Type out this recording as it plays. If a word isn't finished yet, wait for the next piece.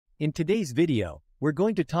In today's video, we're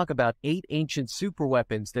going to talk about 8 ancient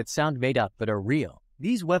superweapons that sound made up but are real.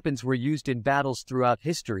 These weapons were used in battles throughout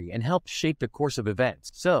history and helped shape the course of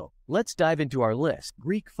events. So, let's dive into our list.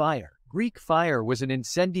 Greek fire. Greek fire was an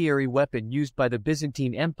incendiary weapon used by the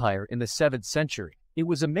Byzantine Empire in the 7th century. It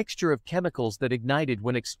was a mixture of chemicals that ignited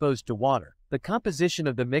when exposed to water. The composition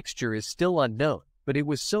of the mixture is still unknown, but it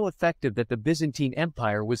was so effective that the Byzantine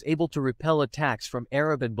Empire was able to repel attacks from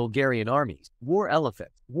Arab and Bulgarian armies. War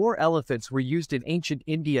elephants. War elephants were used in ancient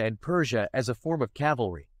India and Persia as a form of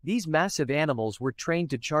cavalry. These massive animals were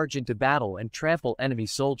trained to charge into battle and trample enemy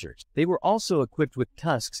soldiers. They were also equipped with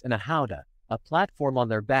tusks and a howdah, a platform on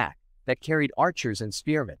their back, that carried archers and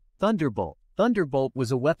spearmen. Thunderbolt. Thunderbolt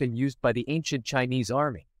was a weapon used by the ancient Chinese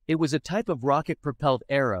army. It was a type of rocket-propelled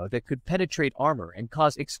arrow that could penetrate armor and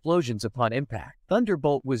cause explosions upon impact.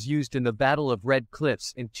 Thunderbolt was used in the Battle of Red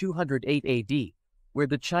Cliffs in 208 AD, where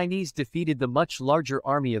the Chinese defeated the much larger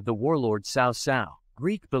army of the warlord Cao Cao.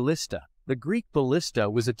 Greek ballista. The Greek ballista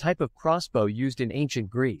was a type of crossbow used in ancient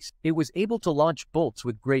Greece. It was able to launch bolts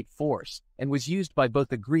with great force, and was used by both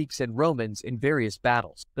the Greeks and Romans in various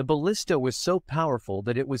battles. The ballista was so powerful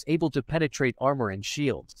that it was able to penetrate armor and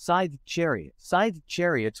shields. Scythed chariots. Scythed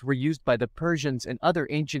chariots were used by the Persians and other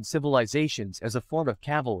ancient civilizations as a form of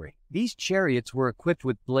cavalry. These chariots were equipped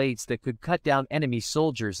with blades that could cut down enemy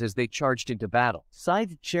soldiers as they charged into battle.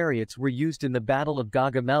 Scythed chariots were used in the Battle of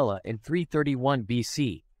Gaugamela in 331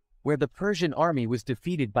 BC. Where the Persian army was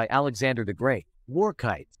defeated by Alexander the Great. War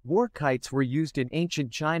kites. War kites were used in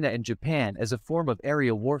ancient China and Japan as a form of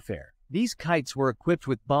aerial warfare. These kites were equipped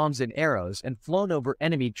with bombs and arrows and flown over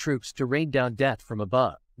enemy troops to rain down death from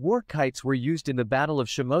above. War kites were used in the Battle of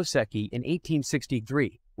Shimoseki in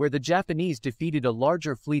 1863, where the Japanese defeated a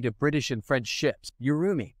larger fleet of British and French ships.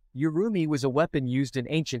 Urumi. Urumi was a weapon used in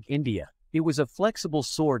ancient India. It was a flexible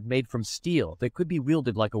sword made from steel that could be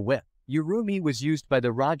wielded like a whip. Urumi was used by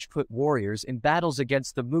the Rajput warriors in battles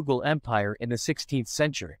against the Mughal Empire in the 16th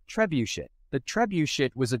century. Trebuchet. The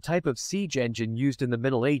trebuchet was a type of siege engine used in the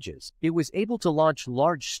Middle Ages. It was able to launch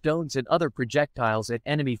large stones and other projectiles at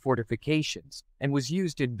enemy fortifications, and was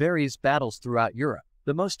used in various battles throughout Europe.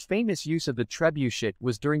 The most famous use of the trebuchet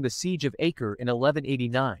was during the Siege of Acre in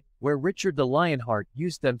 1189, where Richard the Lionheart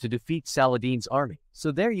used them to defeat Saladin's army.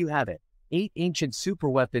 So there you have it. 8 ancient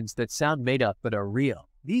superweapons that sound made up but are real.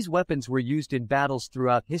 These weapons were used in battles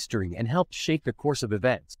throughout history and helped shape the course of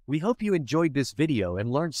events. We hope you enjoyed this video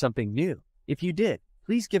and learned something new. If you did,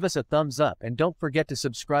 please give us a thumbs up and don't forget to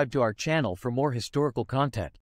subscribe to our channel for more historical content.